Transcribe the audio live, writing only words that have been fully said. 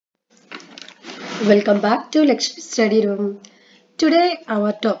Welcome back to lecture study room. Today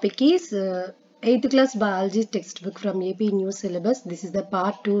our topic is 8th class biology textbook from AP New Syllabus. This is the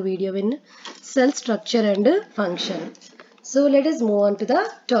part 2 video in cell structure and function. So let us move on to the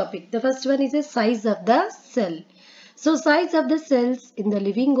topic. The first one is the size of the cell. So size of the cells in the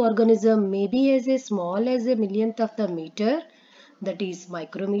living organism may be as small as a millionth of the meter, that is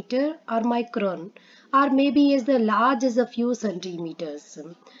micrometer or micron, or maybe as large as a few centimeters.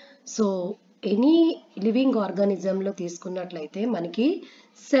 So any living ఆర్గానిజంలో తీసుకున్నట్లయితే మనకి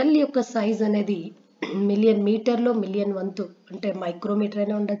cell యొక్క size అనేది million మీటర్లో million వంతు అంటే micrometer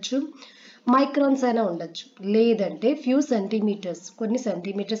అయినా ఉండొచ్చు, microns అయినా ఉండొచ్చు, లేదంటే ఫ్యూ సెంటీమీటర్స్ కొన్ని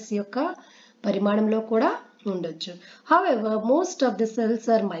సెంటీమీటర్స్ యొక్క పరిమాణంలో కూడా ఉండొచ్చు. However, most of the cells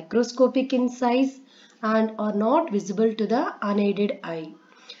are microscopic in size and are not visible to the unaided eye.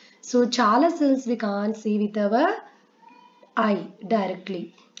 So చాలా cells we can't see with our eye directly.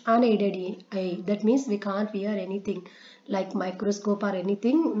 Unaided eye, that means we can't wear anything like microscope or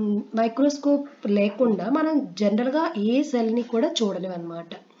anything. Microscope లేకుండా మనం జనరల్గా ఏ సెల్ని కూడా చూడలేం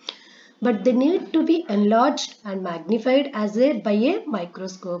అన్నమాట. But they need to be enlarged and magnified by a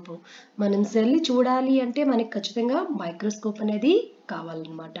microscope. మనం సెల్ని చూడాలి అంటే మనకి ఖచ్చితంగా మైక్రోస్కోప్ అనేది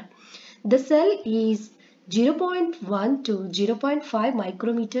కావాలన్నమాట. The cell is 0.1 to 0.5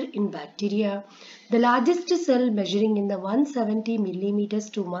 micrometer in bacteria. The largest cell measuring in the 170 millimeters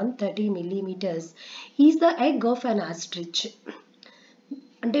to 130 millimeters is the egg of an ostrich.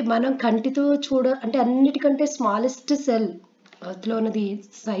 అంటే మనం కంటితో అంటే అన్నిటికంటే స్మాలెస్ట్ సెల్ అదిలో ఉన్నది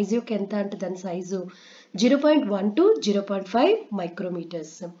సైజు యొక్క ఎంత అంటే దాని size 0.1 to 0.5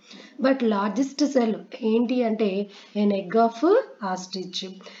 micrometres. But largest cell ఏంటి అంటే ఎన్ ఎగ్ ఆఫ్ ఆస్ట్రిచ్.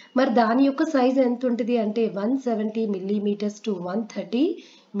 మరి దాని యొక్క సైజ్ ఎంత ఉంటుంది అంటే 170 millimeters to 130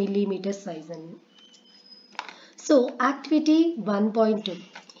 millimeters సైజ్ అని. So activity 1.2.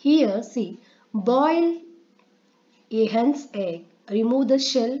 Here see, boil a hen's egg. Remove the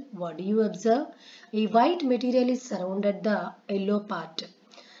shell. What do you observe? A white material is surrounded the yellow part.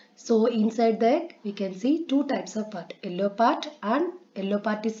 So inside the egg we can see two types of part, yellow part, and yellow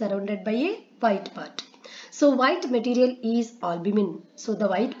part is surrounded by a white part. So white material is albumin. So the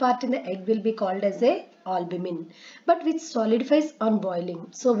white part in the egg will be called as a albumin, but which solidifies on boiling.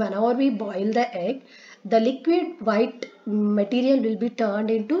 So whenever we boil the egg, the liquid white material will be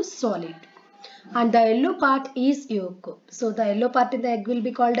turned into solid, and the yellow part is yolk. So the yellow part in the egg will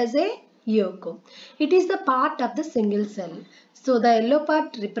be called as a yolk. It is the part of the single cell. So the yellow part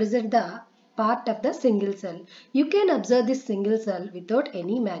represents the part of the single cell. You can observe this single cell without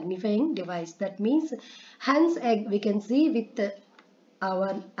any magnifying device. That means hen's egg we can see with our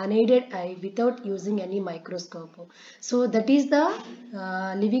unaided eye without using any microscope. So that is the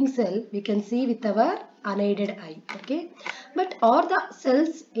living cell we can see with our unaided eye. Okay, but are the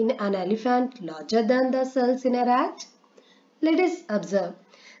cells in an elephant larger than the cells in a rat? Let us observe.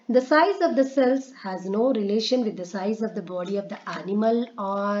 The size of the cells has no relation with the size of the body of the animal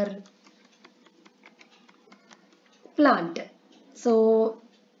or plant. So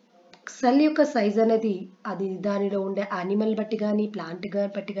cell యొక్క size అనేది అది దానిలో ఉండే animal బట్టి కానీ plant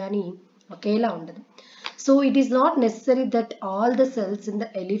బట్టి కానీ ఒకేలా ఉండదు. So it is not necessary that all the cells in the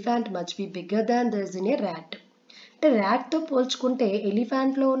elephant much be bigger than దర్స్ in a rat. అంటే ర్యాట్తో పోల్చుకుంటే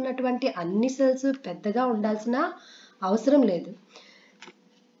ఎలిఫెంట్లో ఉన్నటువంటి అన్ని సెల్స్ పెద్దగా ఉండాల్సిన అవసరం లేదు.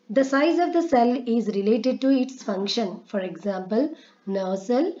 The size of the cell is related to its function. For example, nerve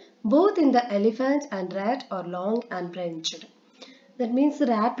cell both in the elephant and rat are long and branched. That means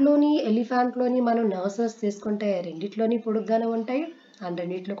rat లోని elephant లోని మనం nerve cells తీసుకుంటే రెండిట్లోని పొడుగ్గానే ఉంటాయి and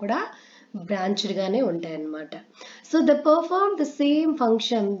రెండిట్లో కూడా branched గానే ఉంటాయి అన్నమాట. So the perform the same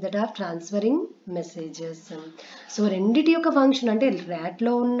function that are transferring messages. So రెండిటి యొక్క ఫంక్షన్ అంటే rat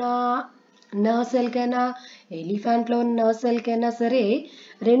లో ఉన్న నర్వ్ సెల్ కైనా ఎలిఫెంట్లో ఉన్న నర్వ్ సెల్ కైనా సరే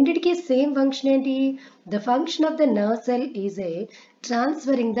రెండిటికి సేమ్ ఫంక్షన్ ఏంటి? The function of the nerve cell is a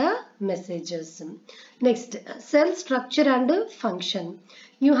transferring the messages. Next cell structure and function.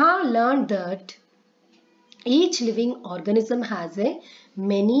 You have learned that each living organism has a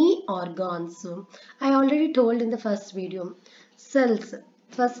many organs. I already told in the first video. Cells.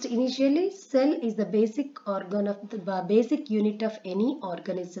 First, initially, cell is the basic organ of the basic unit of any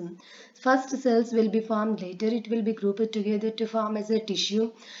organism. First, cells will be formed. Later, it will be grouped together to form as a tissue.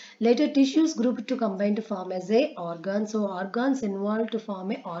 Later, tissues grouped to combine to form as a organ. So, organs involved to form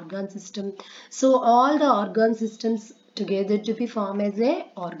a organ system. So, all the organ systems together to be formed as a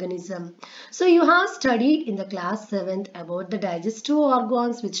organism. So you have studied in the class 7th about the digestive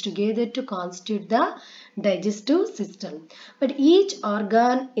organs which together to constitute the digestive system. But each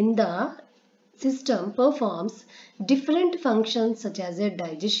organ in the system performs different functions such as a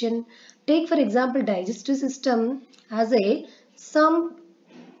digestion. Take for example digestive system has a some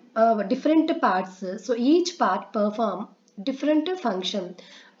different parts. So each part perform different function.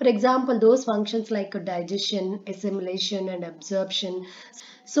 For example, those functions like digestion, assimilation and absorption.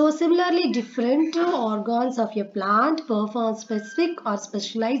 So similarly, different organs of a plant perform specific or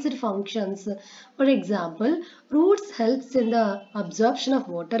specialized functions. For example, roots helps in the absorption of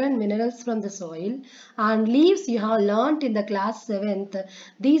water and minerals from the soil, and leaves you have learnt in the class 7th.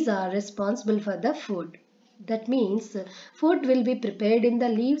 These are responsible for the food. That means food will be prepared in the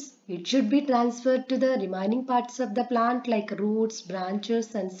leaves. It should be transferred to the remaining parts of the plant like roots,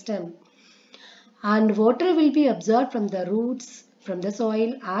 branches and stem. And water will be absorbed from the roots, from the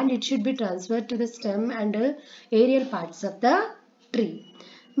soil, and it should be transferred to the stem and aerial parts of the tree.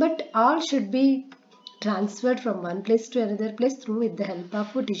 But all should be transferred from one place to another place through with the help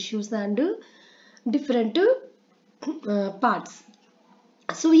of tissues and different parts.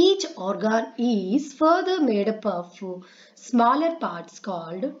 So each organ is further made up of smaller parts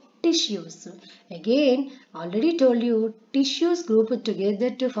called tissues. Again, already told you tissues grouped together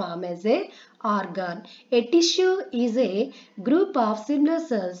to form as a organ. A tissue is a group of similar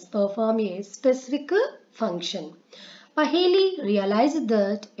cells perform a specific function. Paley realized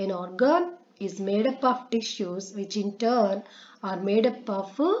that an organ is made up of tissues which in turn are made up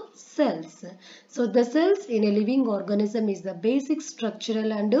of cells. So the cells in a living organism is the basic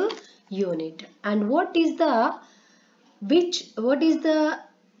structural and unit. And what is the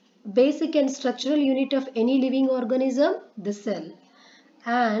basic and structural unit of any living organism? The cell.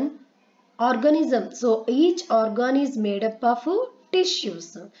 And organism. So each organ is made up of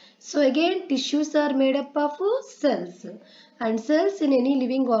tissues. So again tissues are made up of cells, and cells in any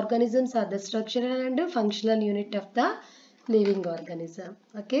living organisms are the structural and functional unit of the living organism.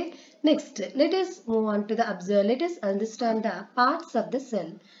 Okay. Next, let us move on to the observe. Let us understand the parts of the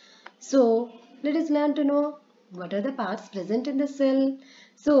cell. So let us learn to know what are the parts present in the cell.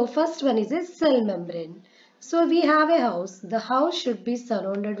 So first one is a cell membrane. So we have a house. The house should be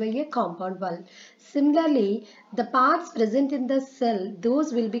surrounded by a compound wall. Similarly, the parts present in the cell,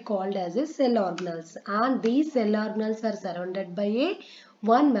 those will be called as a cell organelles, and these cell organelles are surrounded by a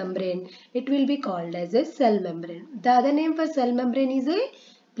one membrane. It will be called as a cell membrane. The other name for cell membrane is a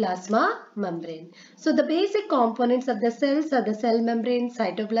plasma membrane. So the basic components of the cells are the cell membrane,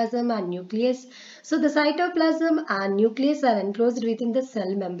 cytoplasm and nucleus. So the cytoplasm and nucleus are enclosed within the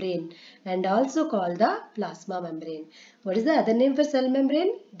cell membrane and also called the plasma membrane. What is the other name for cell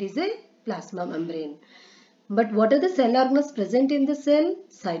membrane? It is a plasma membrane. But what are the cell organelles present in the cell?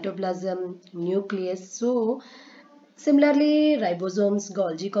 Cytoplasm, nucleus. So similarly, ribosomes,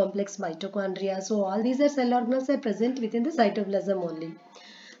 Golgi complex, mitochondria. So all these are cell organelles are present within the cytoplasm only.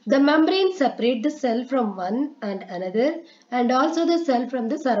 The membrane separate the cell from one and another, and also the cell from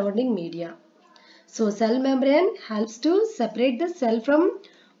the surrounding media. So cell membrane helps to separate the cell from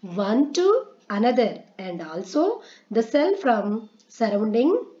one to another and also the cell from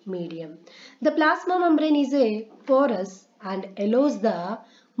surrounding medium. The plasma membrane is a porous and allows the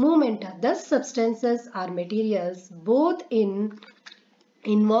movement of the substances or materials both in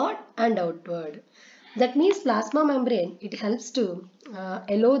inward and outward. That means plasma membrane, it helps to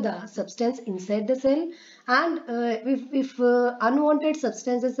allow the substance inside the cell, and if unwanted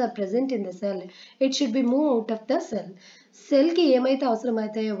substances are present in the cell, it should be moved out of the cell. Cell ki ఏమైతే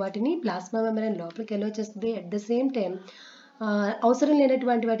అవసరమైతాయో వాటిని plasma membrane లోపలికి ఎలో చేస్తుంది. At the same time అవసరం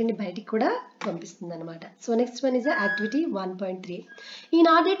లేనటువంటి వాటిని బయటికి కూడా పంపిస్తుంది అనమాట. So next one is activity 1.3. In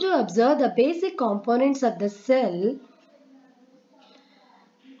order to observe the basic components of the cell,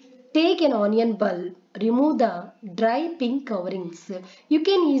 take an onion bulb, remove the dry pink coverings. You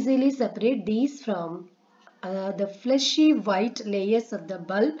can easily separate these from the fleshy white layers of the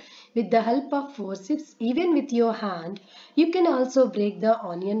bulb with the help of forceps. Even with your hand, you can also break the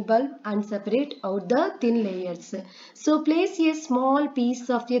onion bulb and separate out the thin layers. So place a small piece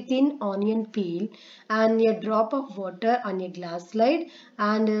of a thin onion peel and a drop of water on a glass slide,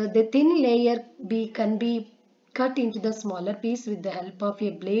 and the thin layer can be cut into the smaller piece with the help of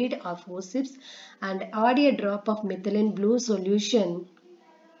a blade or forceps, and add a drop of methylene blue solution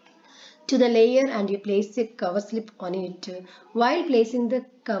to the layer, and you place a cover slip on it. While placing the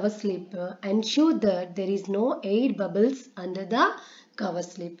cover slip, ensure that there is no air bubbles under the cover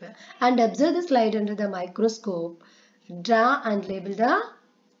slip, and observe the slide under the microscope. Draw and label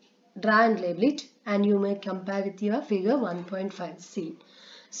it, and you may compare with your figure 1.5c.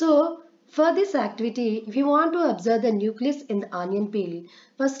 So for this activity, if you want to observe the nucleus in the onion peel,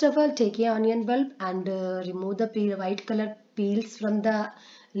 first of all take a onion bulb and remove the white color peels from the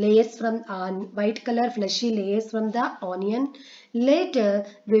layers from white color fleshy layers from the onion. Later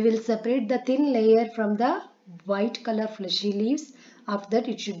we will separate the thin layer from the white color fleshy leaves. After that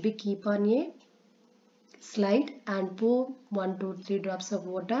it should be keep on a slide and pour 1 to 3 drops of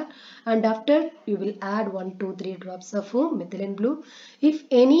water, and after you will add 1 to 3 drops of methylene blue. If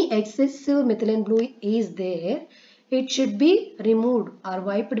any excessive methylene blue is there, it should be removed or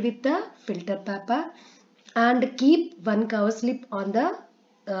wiped with the filter paper, and keep one cover slip on the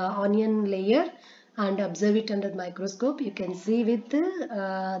onion layer and observe it under the microscope. You can see with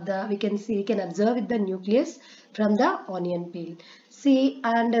we can observe with the nucleus from the onion peel. See,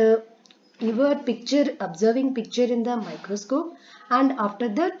 and your observing picture in the microscope, and after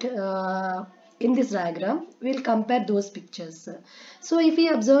that in this diagram we'll compare those pictures. So if we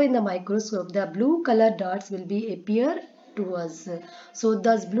observe in the microscope, the blue color dots will be appear to us. So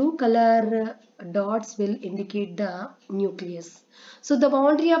those blue color dots will indicate the nucleus. So the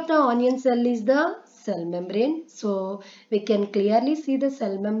boundary of the onion cell is the cell membrane. So we can clearly see the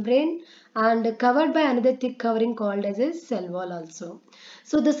cell membrane and covered by another thick covering called as a cell wall also.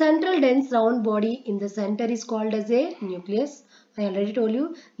 So the central dense round body in the center is called as a nucleus. I already told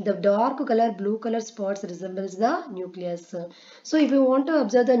you the dark color blue color spots resembles the nucleus. So if you want to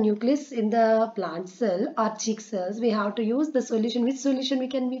observe the nucleus in the plant cell or chick cells, we have to use the solution. Which solution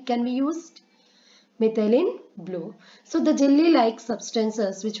can we use? Methylene blue. So the jelly-like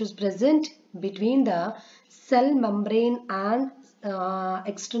substances which was present between the cell membrane and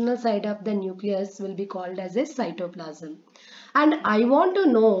external side of the nucleus will be called as a cytoplasm. And I want to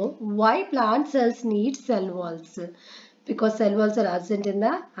know why plant cells need cell walls. Because cell walls are absent in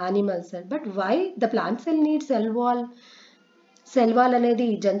the animal cell. But why the plant cell needs cell wall? Cell wall అనేది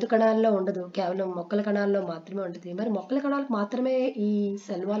జంతు కణాల్లో ఉండదు, కేవలం మొక్కల కణాల్లో మాత్రమే ఉంటుంది. మరి మొక్కల కణాలకు మాత్రమే ఈ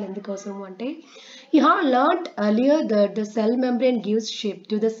సెల్ వాల్ ఎందుకు అవసరం అంటే, you have learnt earlier that the cell membrane gives shape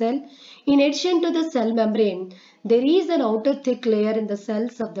to the cell. In addition to the cell membrane, there is an outer thick layer in the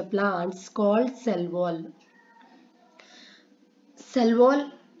cells of the plants called cell wall. Cell wall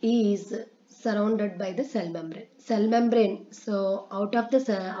is surrounded by the cell membrane. Cell membrane, so outer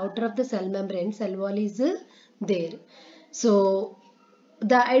of the cell membrane, cell wall is there. So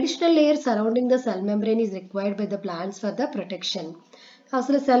the additional layer surrounding the cell membrane is required by the plants for the protection.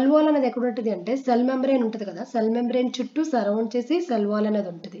 అసలు cell wall అనేది ఎక్కడ ఉంటుంది అంటే, cell membrane ఉంటుంది కదా, cell membrane చుట్టూ surround చేసి cell wall అనేది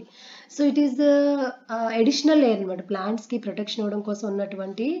ఉంటుంది. So it is additional layer అనమాట, ప్లాంట్స్కి ప్రొటెక్షన్ ఇవ్వడం కోసం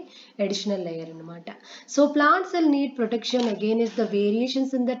ఉన్నటువంటి అడిషనల్ లేయర్ అనమాట. So plant cell need protection against the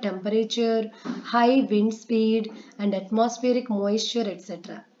variations in the temperature, high wind speed and atmospheric moisture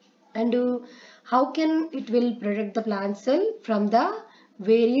etcetera. And how can it will protect the plant cell from the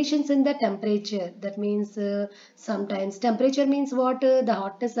variations in the temperature? That means sometimes temperature means what? The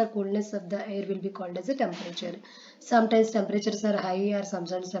hotness or coolness of the air will be called as a temperature. Sometimes temperatures are high or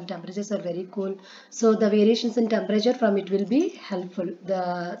sometimes some temperatures are very cool. So the variations in temperature from it will be helpful. The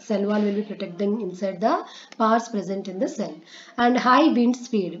cell wall will be protecting inside the parts present in the cell. And high wind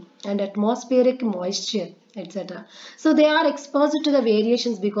speed and atmospheric moisture, etc. So they are exposed to the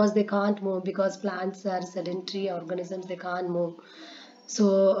variations because they can't move, because plants are sedentary organisms, they can't move. So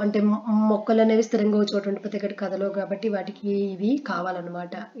అంటే మొక్కలు అనేవి స్థిరంగా చోటు ఉండిపోతే ఇక్కడ కథలో, కాబట్టి వాటికి ఇవి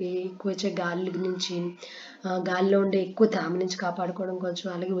కావాలన్నమాట. ఎక్కువ వచ్చే గాలి నుంచి, గాలిలో ఉండే ఎక్కువ తేమ నుంచి కాపాడుకోవడం కోసం,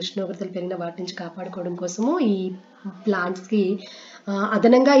 అలాగే ఉష్ణోగ్రతలు పెరిగిన వాటి నుంచి కాపాడుకోవడం కోసము ఈ ప్లాంట్స్కి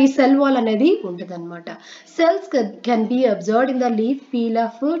అదనంగా ఈ సెల్ వాల్ అనేది ఉంటుంది అనమాట. Cells can be observed in the leaf peel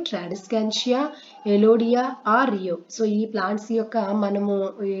off ట్రాడిస్కాన్షియా, elodea are Rio. So ఈ ప్లాంట్స్ యొక్క మనము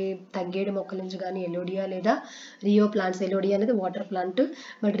ఈ తగ్గేడు మొక్కల నుంచి కానీ ఎలోడియా లేదా రియో ప్లాంట్స్, ఎలోడియా అనేది water plant,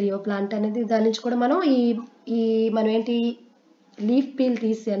 but Rio plant అనేది దాని నుంచి కూడా మనం ఈ మనం ఏంటి లీఫ్ పీల్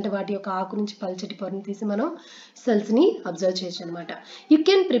తీసి, అంటే వాటి యొక్క ఆకు నుంచి పల్చటి పొరని తీసి మనం సెల్స్ని అబ్జర్వ్ చేయొచ్చు అనమాట. You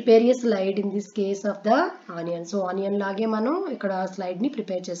can prepare A slide in this case of the onion. So onion లాగే మనం ఇక్కడ స్లైడ్ని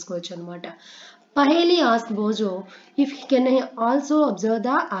ప్రిపేర్ చేసుకోవచ్చు అనమాట. పహేలి ask Boojho if he can also observe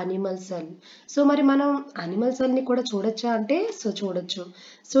the animal cell. So మరి మనం యానిమల్ సెల్ని కూడా చూడొచ్చా అంటే, సో చూడొచ్చు.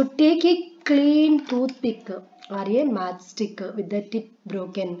 So take a clean tooth pick or a matchstick with the tip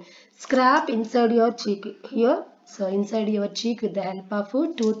broken. Scrap inside your cheek here. So inside your cheek with the help of a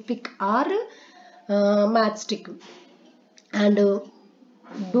toothpick or matchstick. And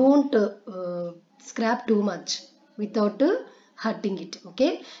don't scrap too much without hurting it.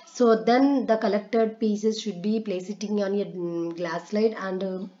 Okay. So then the collected pieces should be placed on a glass slide and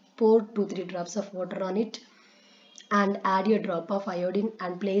pour 2-3 drops of water on it. And add a drop of iodine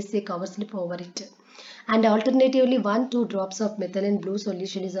and place a cover slip over it. And alternatively 1-2 drops of methylene blue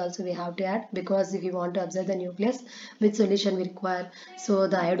solution is also we have to add, because if you want to observe the nucleus, which solution we require, so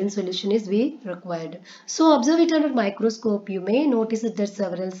the iodine solution is we required. So observe it under microscope. You may notice that there are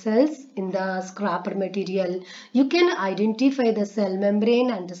several cells in the scrapper material. You can identify the cell membrane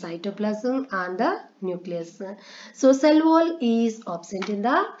and the cytoplasm and the nucleus. So cell wall is absent in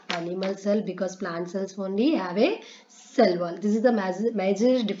the animal cell because plant cells only have a cell wall. This is the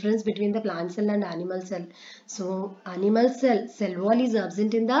major difference between the plant cell and animal cell. So animal cell wall is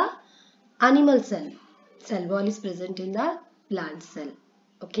absent in the animal cell. Cell wall is present in the plant cell.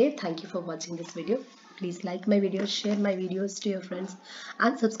 Okay, thank you for watching this video. Please like my videos, share my videos to your friends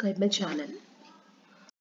and subscribe my channel.